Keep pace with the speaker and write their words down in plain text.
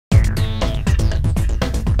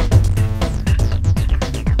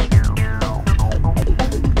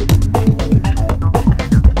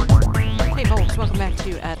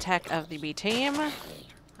of the B team.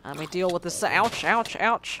 Let me deal with this. Ouch, ouch,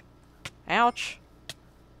 ouch. Ouch.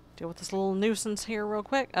 Deal with this little nuisance here real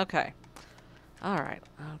quick. Okay. Alright.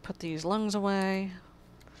 I'll put these lungs away.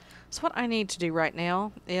 So what I need to do right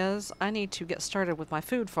now is I need to get started with my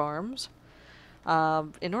food farms.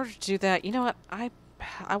 In order to do that, you know what?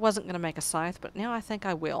 I wasn't going to make a scythe, but now I think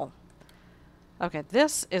I will. Okay,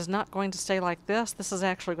 this is not going to stay like this. This is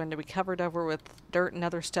actually going to be covered over with dirt and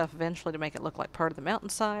other stuff eventually to make it look like part of the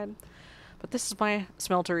mountainside. But this is my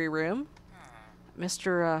smeltery room.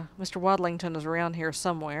 Mr. Wadlington is around here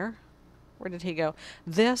somewhere. Where did he go?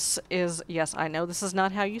 This is, yes, I know this is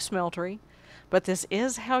not how you smeltery, but this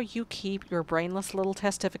is how you keep your brainless little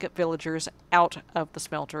testificate villagers out of the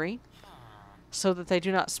smeltery, so that they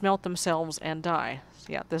do not smelt themselves and die.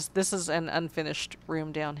 Yeah, this is an unfinished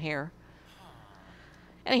room down here.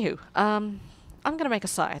 Anywho, I'm gonna make a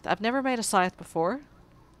scythe. I've never made a scythe before.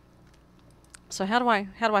 So how do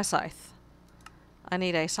I scythe? I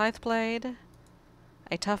need a scythe blade,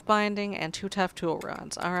 a tough binding, and 2 tough tool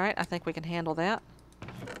rods. Alright, I think we can handle that.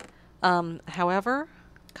 However,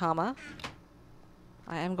 comma,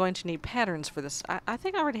 I am going to need patterns for this. I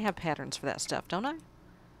think I already have patterns for that stuff, don't I?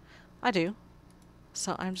 I do.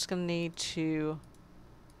 So I'm just going to need to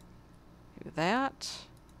do that.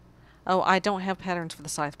 Oh, I don't have patterns for the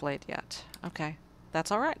scythe blade yet. Okay,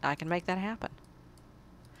 that's alright. I can make that happen.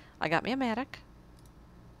 I got me a mattock.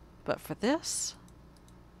 But for this,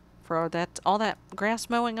 for all that grass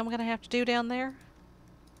mowing I'm going to have to do down there,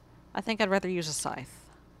 I think I'd rather use a scythe.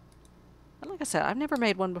 But like I said, I've never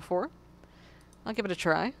made one before. I'll give it a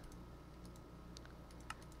try.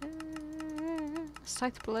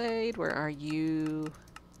 Scythe blade, where are you?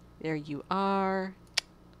 There you are.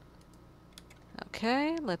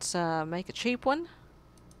 Okay, let's make a cheap one.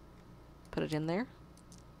 Put it in there.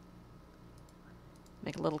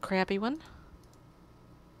 Make a little crappy one.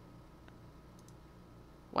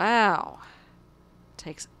 Wow.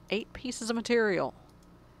 Takes 8 pieces of material.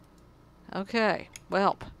 Okay,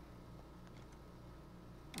 well,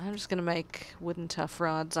 I'm just gonna make wooden tough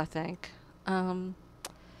rods, I think. I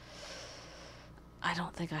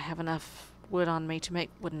don't think I have enough wood on me to make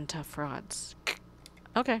wooden tough rods.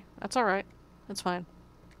 Okay, that's alright. That's fine.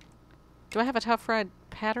 Do I have a tough rod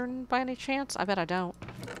pattern by any chance? I bet I don't.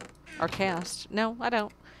 Or cast. No, I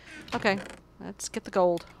don't. Okay, let's get the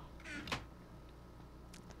gold.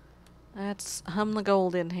 Let's hum the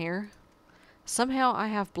gold in here. Somehow I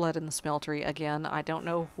have blood in the smeltery again. I don't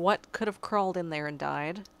know what could have crawled in there and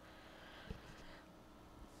died.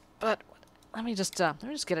 But let me just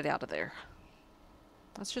get it out of there.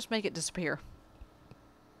 Let's just make it disappear.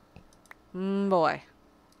 Boy.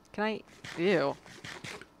 Can I... Ew.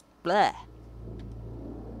 Bleh.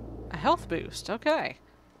 A health boost. Okay.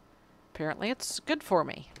 Apparently it's good for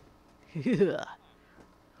me.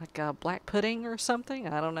 Like a black pudding or something?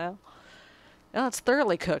 I don't know. Well, it's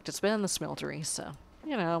thoroughly cooked. It's been in the smeltery, so,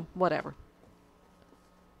 you know, whatever.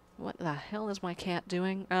 What the hell is my cat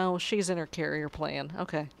doing? Oh, she's in her carrier playing.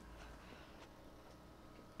 Okay.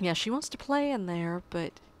 Yeah, she wants to play in there,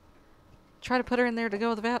 but try to put her in there to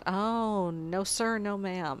go to the vet? Oh, no sir, no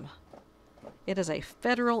ma'am. It is a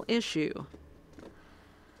federal issue.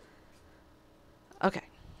 Okay.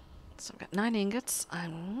 So I've got 9 ingots.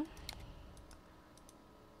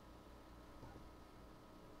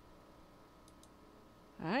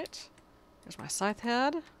 Alright. There's my scythe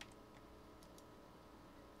head.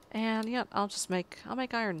 And yeah, I'll make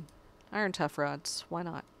iron tough rods. Why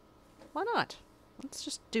not? Why not? Let's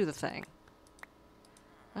just do the thing.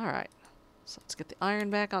 Alright. So let's get the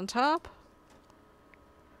iron back on top.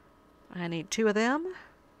 I need 2 of them.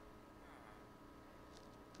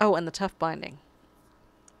 Oh, and the tough binding.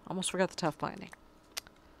 Almost forgot the tough binding.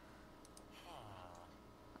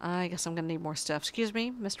 I guess I'm going to need more stuff. Excuse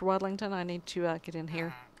me, Mr. Wadlington, I need to get in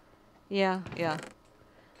here. Yeah.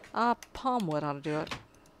 Palm wood ought to do it.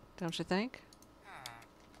 Don't you think?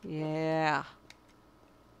 Yeah.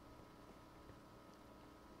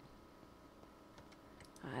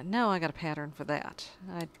 I know I got a pattern for that.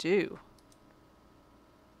 I do.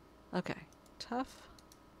 Okay. Tough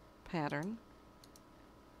pattern.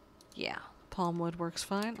 Yeah. Palm wood works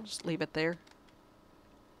fine. I'll just leave it there.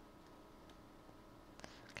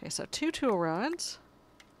 Okay, so 2 tool rods.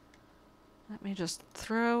 Let me just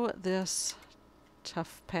throw this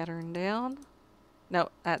tough pattern down. No,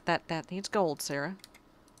 that needs gold, Sarah.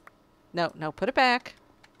 No, put it back.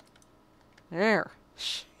 There.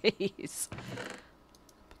 Jeez.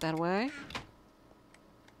 Put that away.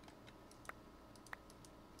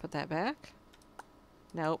 Put that back.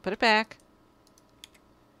 No, put it back.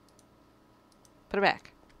 Put it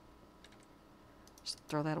back. Just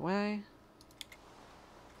throw that away.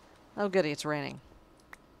 Oh goody, it's raining.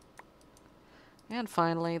 And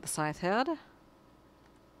finally, the scythe head.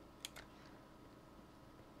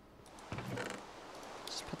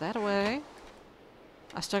 Just put that away.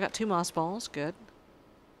 I still got 2 moss balls. Good.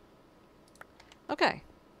 Okay.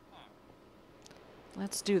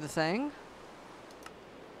 Let's do the thing.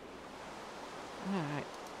 Alright.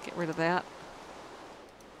 Get rid of that.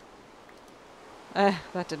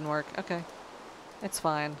 That didn't work. Okay. It's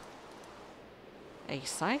fine. A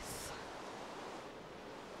scythe.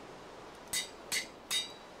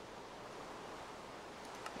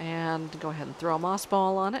 And go ahead and throw a moss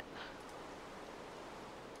ball on it.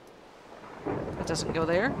 It doesn't go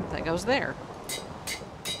there. That goes there.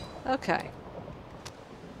 Okay.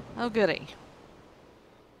 Oh goody.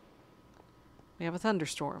 We have a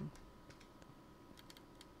thunderstorm.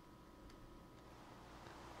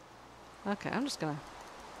 Okay, I'm just gonna...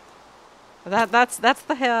 That's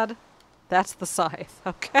the head. That's the scythe.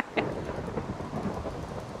 Okay.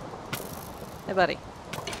 Hey, buddy.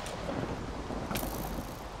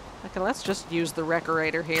 Okay, let's just use the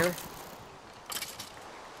Wreckerator here.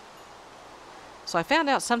 So I found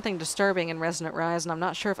out something disturbing in Resonant Rise, and I'm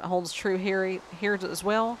not sure if it holds true here as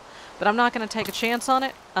well, but I'm not going to take a chance on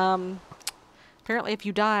it. Apparently, if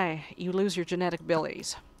you die, you lose your genetic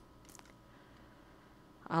abilities.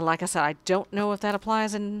 Like I said, I don't know if that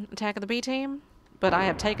applies in Attack of the B-Team, but I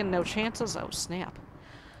have taken no chances. Oh, snap.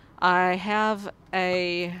 I have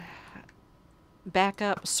a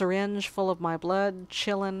backup syringe full of my blood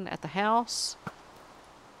chilling at the house.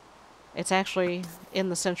 It's actually in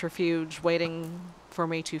the centrifuge waiting for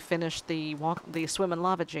me to finish the swim in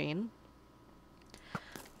lava gene.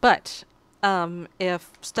 But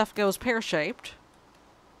if stuff goes pear-shaped,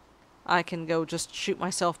 I can go just shoot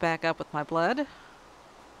myself back up with my blood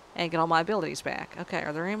and get all my abilities back. Okay,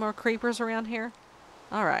 are there any more creepers around here?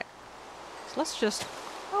 Alright. So let's just...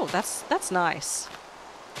 Oh, that's nice.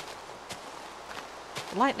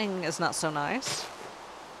 Lightning is not so nice.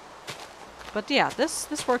 But yeah,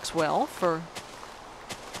 this works well for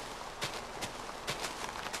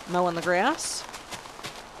mowing the grass.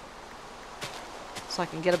 So I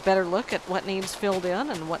can get a better look at what needs filled in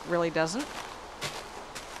and what really doesn't.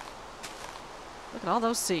 Look at all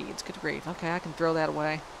those seeds. Good grief. Okay, I can throw that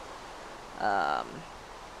away.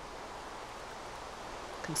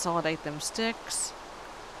 Consolidate them sticks.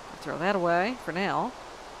 I'll throw that away for now.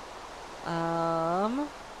 I'll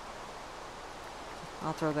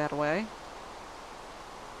throw that away.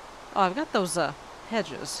 Oh, I've got those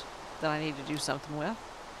hedges that I need to do something with.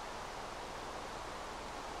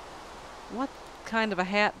 What kind of a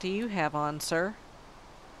hat do you have on, sir?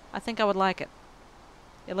 I think I would like it.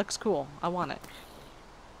 It looks cool. I want it.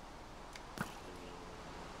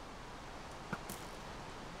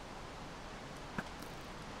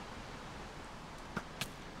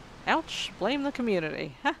 Ouch. Blame the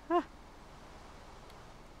community. Ha ha.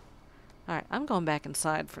 Alright, I'm going back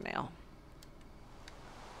inside for now.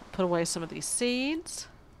 Put away some of these seeds.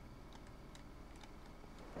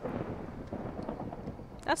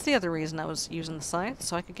 That's the other reason I was using the scythe,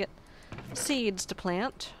 so I could get seeds to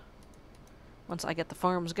plant once I get the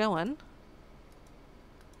farms going.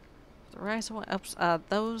 The rice, oops,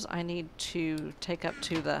 those I need to take up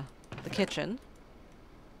to the kitchen.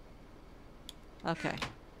 Okay.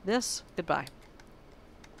 This, goodbye.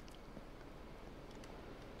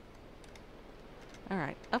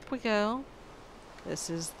 Alright, up we go. This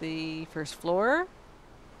is the first floor.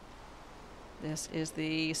 This is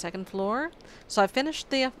the second floor. So I finished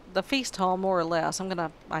the feast hall more or less.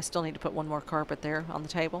 I still need to put one more carpet there on the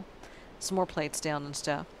table. Some more plates down and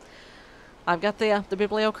stuff. I've got the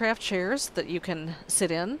bibliocraft chairs that you can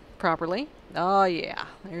sit in properly. Oh yeah,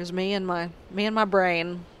 there's me and my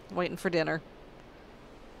brain waiting for dinner.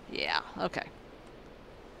 Yeah, okay.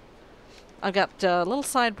 I've got a little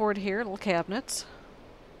sideboard here, little cabinets.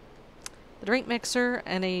 The drink mixer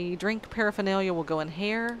and a drink paraphernalia will go in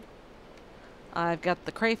here. I've got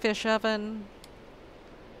the crayfish oven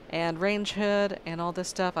and range hood and all this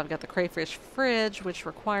stuff. I've got the crayfish fridge, which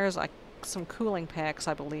requires some cooling packs,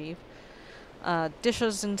 I believe.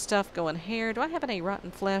 Dishes and stuff go in here. Do I have any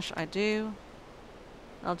rotten flesh? I do.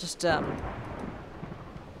 I'll just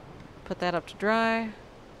put that up to dry.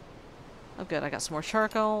 Oh good, I got some more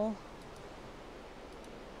charcoal.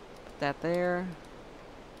 Put that there.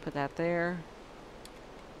 Put that there.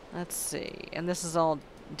 Let's see. And this is all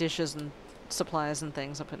dishes and supplies and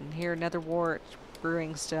things I put in here. Nether wart,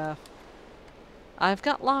 brewing stuff. I've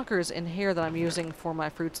got lockers in here that I'm using for my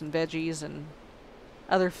fruits and veggies and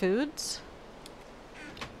other foods.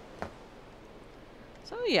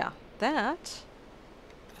 So yeah, that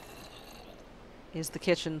is the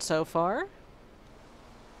kitchen so far.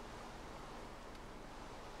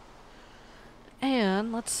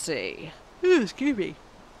 And let's see. Ooh, excuse me.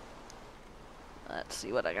 Let's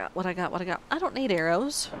see what I got. What I got. What I got. I don't need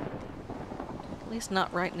arrows. At least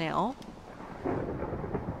not right now.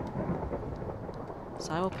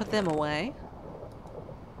 So I will put them away.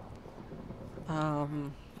 I'll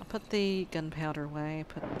put the gunpowder away.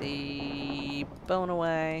 Put the bone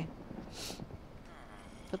away.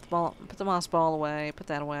 Put the moss ball away. Put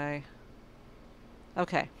that away.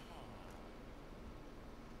 Okay.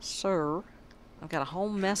 So, I've got a whole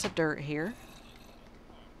mess of dirt here.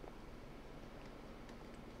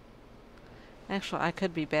 Actually, I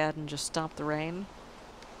could be bad and just stop the rain.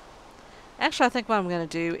 Actually, I think what I'm going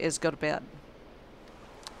to do is go to bed.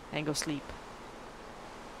 And go sleep.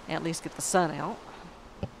 And at least get the sun out.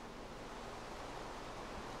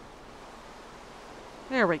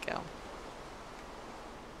 There we go.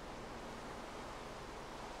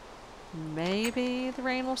 Maybe the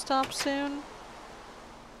rain will stop soon.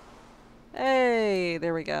 Hey,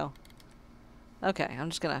 there we go. Okay, I'm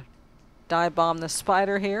just gonna dive bomb this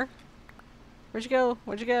spider here. Where'd you go?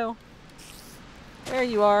 Where'd you go? There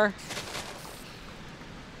you are.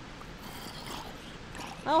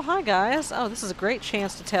 Oh, hi guys. Oh, this is a great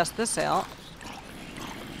chance to test this out.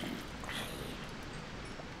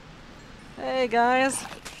 Hey guys.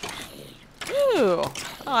 Ooh. Oh,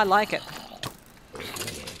 I like it.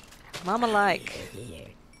 Mama like.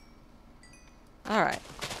 Alright.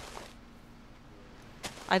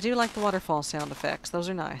 I do like the waterfall sound effects. Those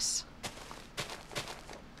are nice.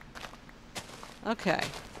 Okay.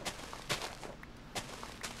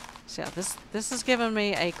 So yeah, this is giving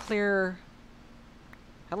me a clear...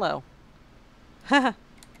 Hello.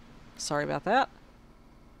 Sorry about that.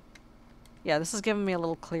 Yeah, this is giving me a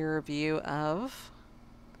little clearer view of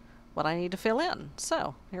what I need to fill in.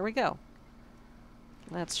 So, here we go.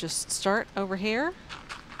 Let's just start over here.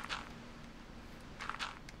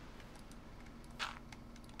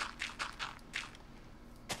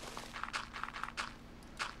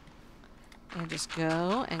 And just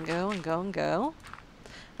go, and go, and go, and go.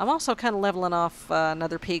 I'm also kind of leveling off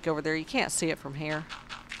another peak over there. You can't see it from here.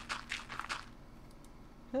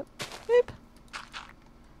 Boop, boop.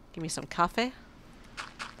 Give me some coffee.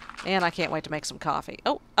 And I can't wait to make some coffee.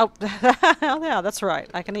 Oh, yeah, that's right.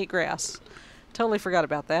 I can eat grass. Totally forgot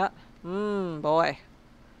about that. Boy.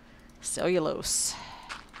 Cellulose.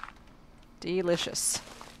 Delicious.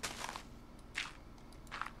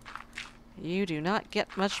 You do not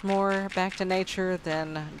get much more back to nature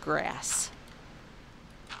than grass.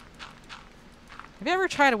 Have you ever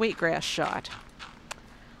tried a wheatgrass shot?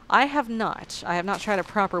 I have not. I have not tried a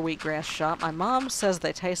proper wheatgrass shot. My mom says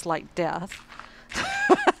they taste like death.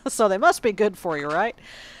 So they must be good for you, right?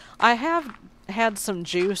 I have had some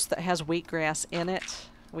juice that has wheatgrass in it.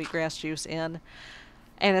 Wheatgrass juice in.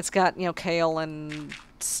 And it's got, you know, kale and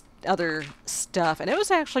other stuff. And it was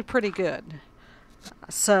actually pretty good.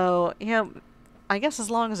 So, you know, I guess as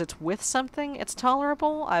long as it's with something, it's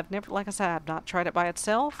tolerable. I've never, like I said, I've not tried it by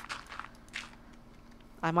itself.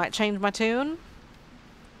 I might change my tune.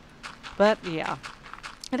 But, yeah.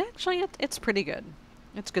 It's pretty good.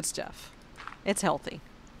 It's good stuff. It's healthy.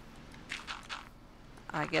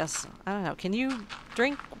 I guess, I don't know. Can you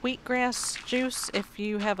drink wheatgrass juice if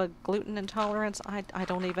you have a gluten intolerance? I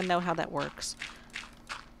don't even know how that works.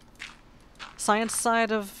 Science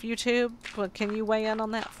side of YouTube, but can you weigh in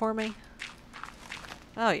on that for me?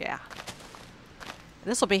 Oh yeah.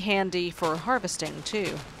 This will be handy for harvesting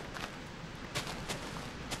too.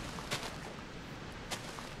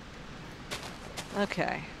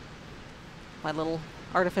 Okay. My little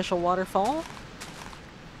artificial waterfall.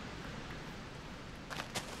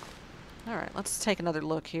 Alright, let's take another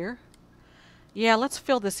look here. Yeah, let's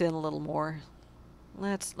fill this in a little more.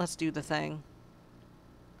 Let's do the thing.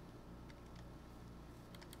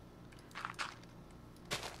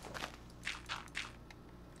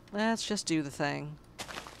 Let's just do the thing.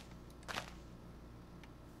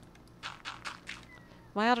 Am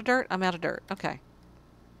I out of dirt? I'm out of dirt. Okay.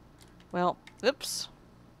 Well, oops.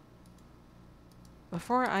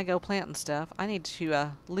 Before I go planting stuff, I need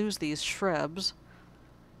to lose these shrubs.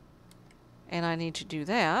 And I need to do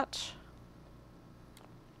that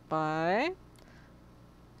by...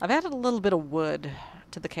 I've added a little bit of wood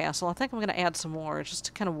to the castle. I think I'm going to add some more just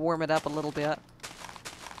to kind of warm it up a little bit.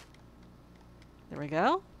 There we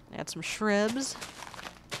go. Add some shrubs.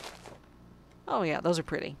 Oh yeah, those are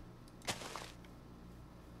pretty.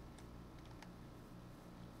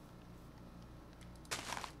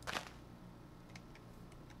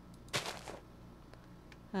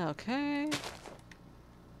 Okay.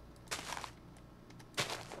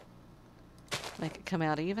 Make it come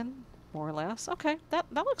out even, more or less. Okay,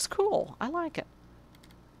 that looks cool. I like it.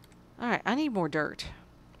 Alright, I need more dirt.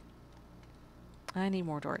 I need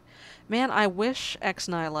more dirt. Man, I wish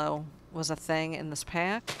X-Nilo was a thing in this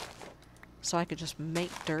pack, so I could just make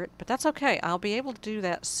dirt. But that's okay. I'll be able to do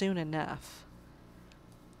that soon enough.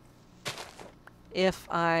 If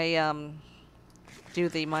I do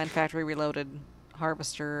the Mine Factory Reloaded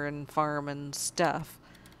harvester and farm and stuff.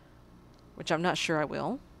 Which I'm not sure I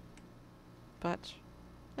will. But,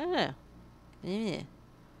 yeah.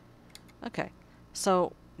 Okay.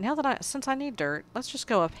 So, now that since I need dirt, let's just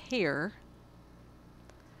go up here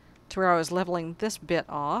to where I was leveling this bit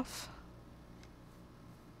off.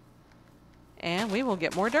 And we will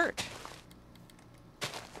get more dirt.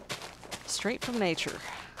 Straight from nature.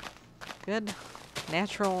 Good,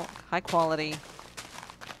 natural, high quality,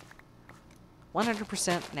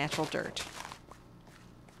 100% natural dirt.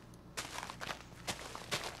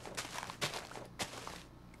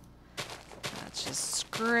 Let's just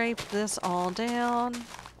scrape this all down.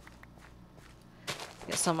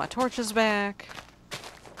 Get some of my torches back.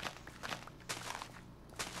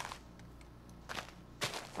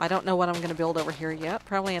 I don't know what I'm going to build over here yet.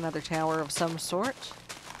 Probably another tower of some sort.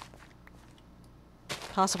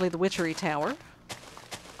 Possibly the Witchery Tower.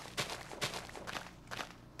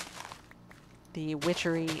 The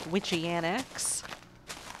Witchy Annex.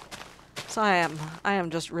 So I am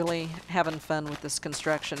just really having fun with this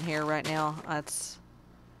construction here right now.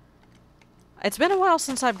 It's been a while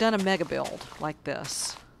since I've done a mega build like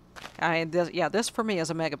this. This for me is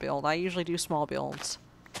a mega build. I usually do small builds.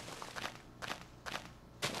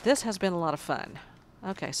 This has been a lot of fun.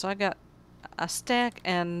 Okay, so I got a stack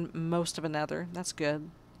and most of another. That's good.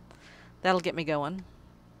 That'll get me going.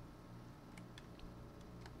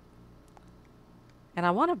 And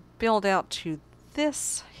I want to build out to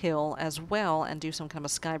this hill as well and do some kind of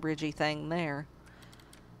a sky bridgey thing there.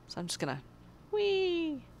 So I'm just gonna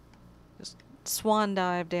just swan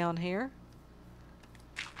dive down here.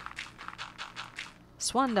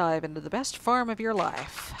 Swan dive into the best farm of your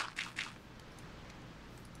life.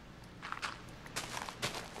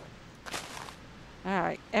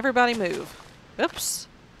 Alright, everybody move. Oops.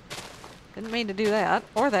 Didn't mean to do that,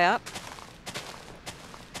 or that.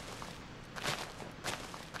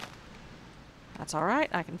 That's alright,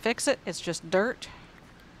 I can fix it. It's just dirt.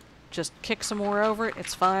 Just kick some more over it,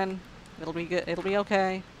 it's fine. It'll be good, it'll be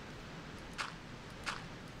okay.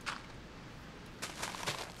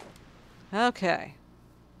 Okay.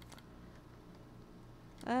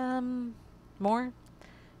 More?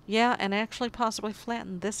 Yeah, and actually possibly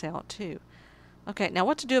flatten this out too. Okay, now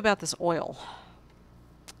what to do about this oil?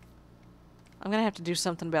 I'm going to have to do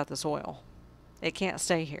something about this oil. It can't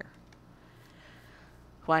stay here.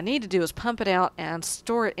 What I need to do is pump it out and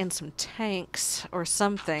store it in some tanks or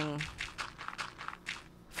something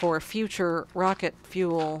for future rocket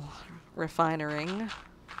fuel refining.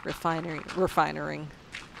 Refining.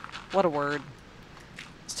 What a word.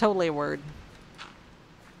 It's totally a word.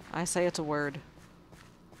 I say it's a word.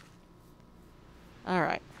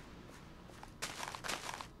 Alright.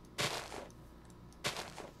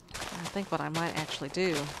 I think what I might actually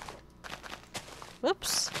do...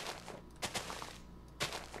 Whoops.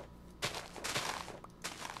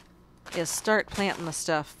 Is start planting the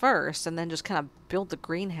stuff first and then just kind of build the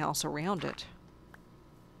greenhouse around it.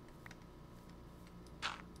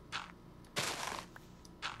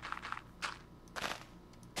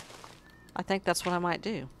 I think that's what I might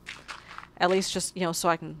do. At least just, you know, so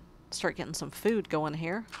I can start getting some food going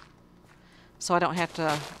here. So I don't have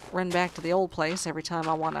to run back to the old place every time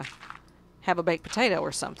I want to have a baked potato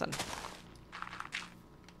or something.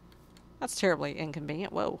 That's terribly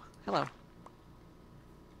inconvenient. Whoa. Hello.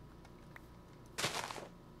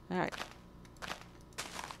 Alright.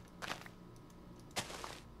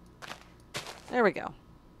 There we go.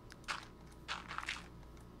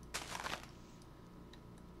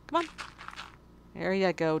 Come on. There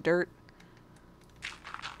you go, dirt.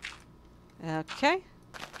 Okay.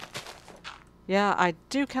 Yeah, I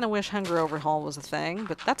do kind of wish Hunger Overhaul was a thing,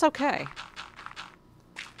 but that's okay.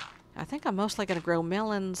 I think I'm mostly going to grow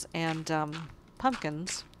melons and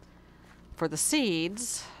pumpkins for the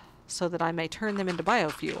seeds so that I may turn them into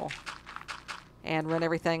biofuel and run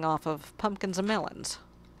everything off of pumpkins and melons.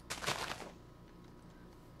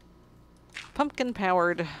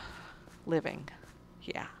 Pumpkin-powered living.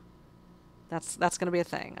 Yeah. That's going to be a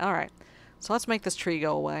thing. All right. So let's make this tree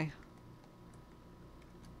go away.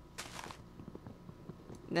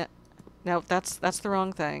 No, that's the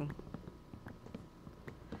wrong thing.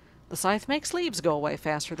 The scythe makes leaves go away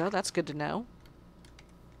faster, though. That's good to know.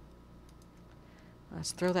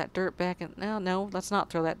 Let's throw that dirt back in... No, let's not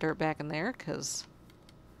throw that dirt back in there, because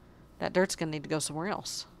that dirt's going to need to go somewhere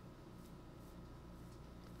else.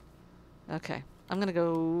 Okay. I'm gonna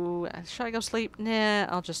go... Should I go sleep? Nah,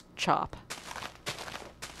 I'll just chop.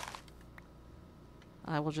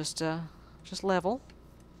 I will just level.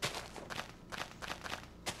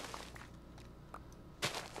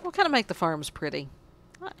 We'll kind of make the farms pretty.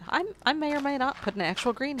 I may or may not put an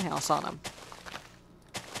actual greenhouse on them.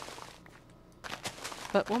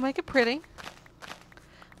 But we'll make it pretty.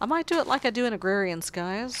 I might do it like I do in Agrarian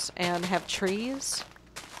Skies and have trees.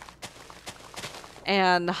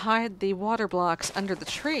 And hide the water blocks under the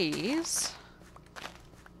trees.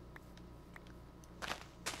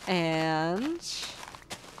 And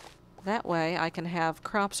that way I can have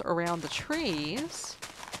crops around the trees.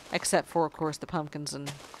 Except for, of course, the pumpkins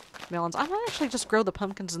and melons. I might actually just grow the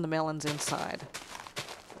pumpkins and the melons inside.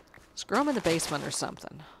 Just grow them in the basement or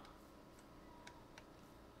something.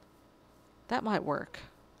 That might work.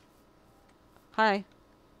 Hi.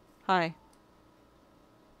 Hi.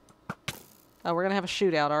 Oh, we're going to have a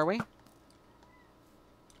shootout, are we?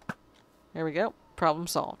 There we go. Problem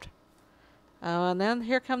solved. Oh, and then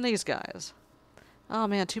here come these guys. Oh,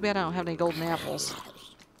 man, too bad I don't have any golden apples.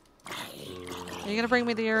 Are you going to bring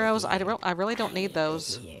me the arrows? I really don't need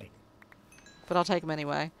those. But I'll take them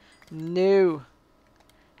anyway. No.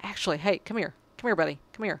 Actually, hey, come here. Come here, buddy.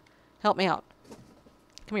 Come here. Help me out.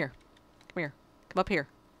 Come here. Come here. Come up here.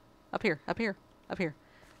 Up here. Up here. Up here.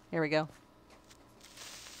 Here we go.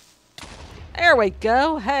 There we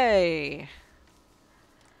go. Hey.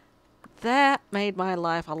 That made my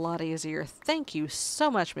life a lot easier. Thank you so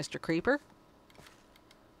much, Mr. Creeper.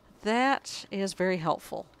 That is very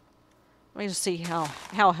helpful. Let me just see how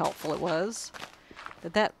helpful it was.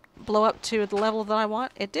 Did that blow up to the level that I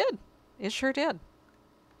want? It did. It sure did.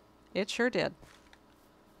 It sure did.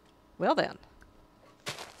 Well then.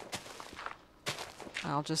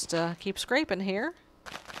 I'll just keep scraping here.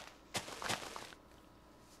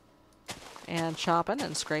 And chopping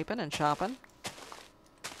and scraping and chopping.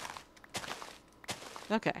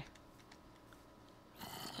 Okay.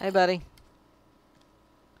 Hey, buddy.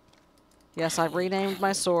 Yes, I've renamed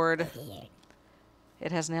my sword.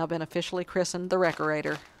 It has now been officially christened the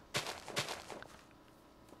Wreckerator.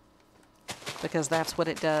 Because that's what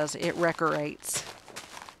it does. It wreckerates.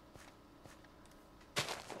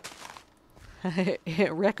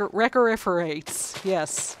 It wreckerificates.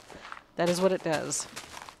 Yes. That is what it does.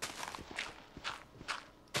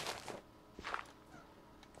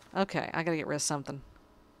 Okay, I gotta get rid of something.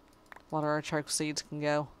 Water artichoke seeds can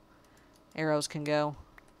go. Arrows can go.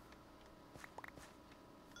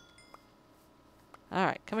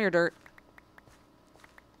 Alright, come here, dirt.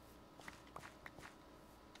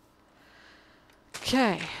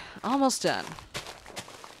 Okay, almost done.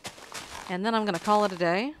 And then I'm gonna call it a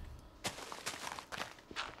day.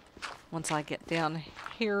 Once I get down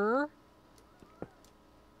here.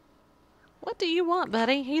 What do you want,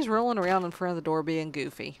 buddy? He's rolling around in front of the door being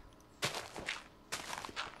goofy.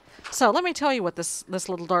 So, let me tell you what this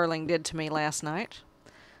little darling did to me last night.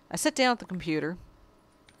 I sit down at the computer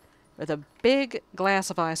with a big glass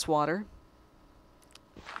of ice water.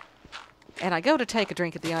 And I go to take a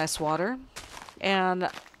drink of the ice water. And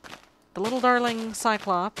the little darling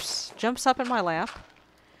Cyclops jumps up in my lap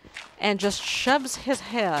and just shoves his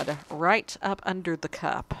head right up under the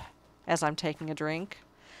cup as I'm taking a drink.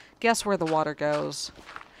 Guess where the water goes?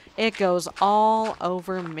 It goes all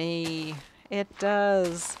over me. It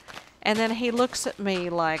does. And then he looks at me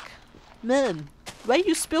like, Mom, why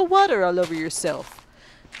you spill water all over yourself?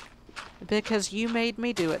 Because you made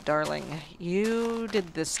me do it, darling. You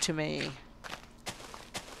did this to me.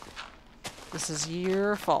 This is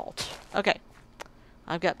your fault. Okay.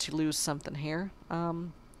 I've got to lose something here.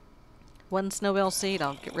 One snowbell seed.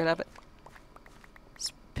 I'll get rid of it.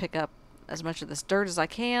 Let's pick up as much of this dirt as I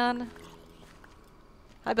can.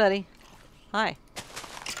 Hi, buddy. Hi.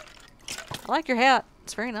 I like your hat.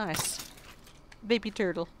 It's very nice. Baby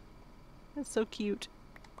turtle. That's so cute.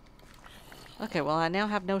 Okay, well, I now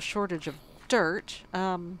have no shortage of dirt.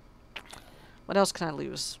 What else can I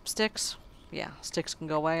lose? Sticks? Yeah, sticks can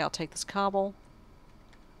go away. I'll take this cobble.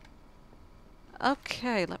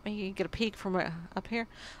 Okay, let me get a peek from up here.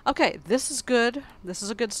 Okay, this is good. This is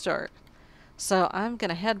a good start. So I'm going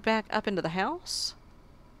to head back up into the house.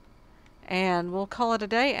 And we'll call it a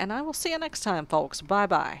day. And I will see you next time, folks.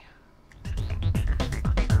 Bye-bye.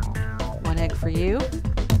 One egg for you.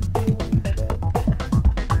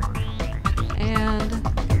 And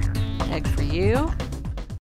egg for you.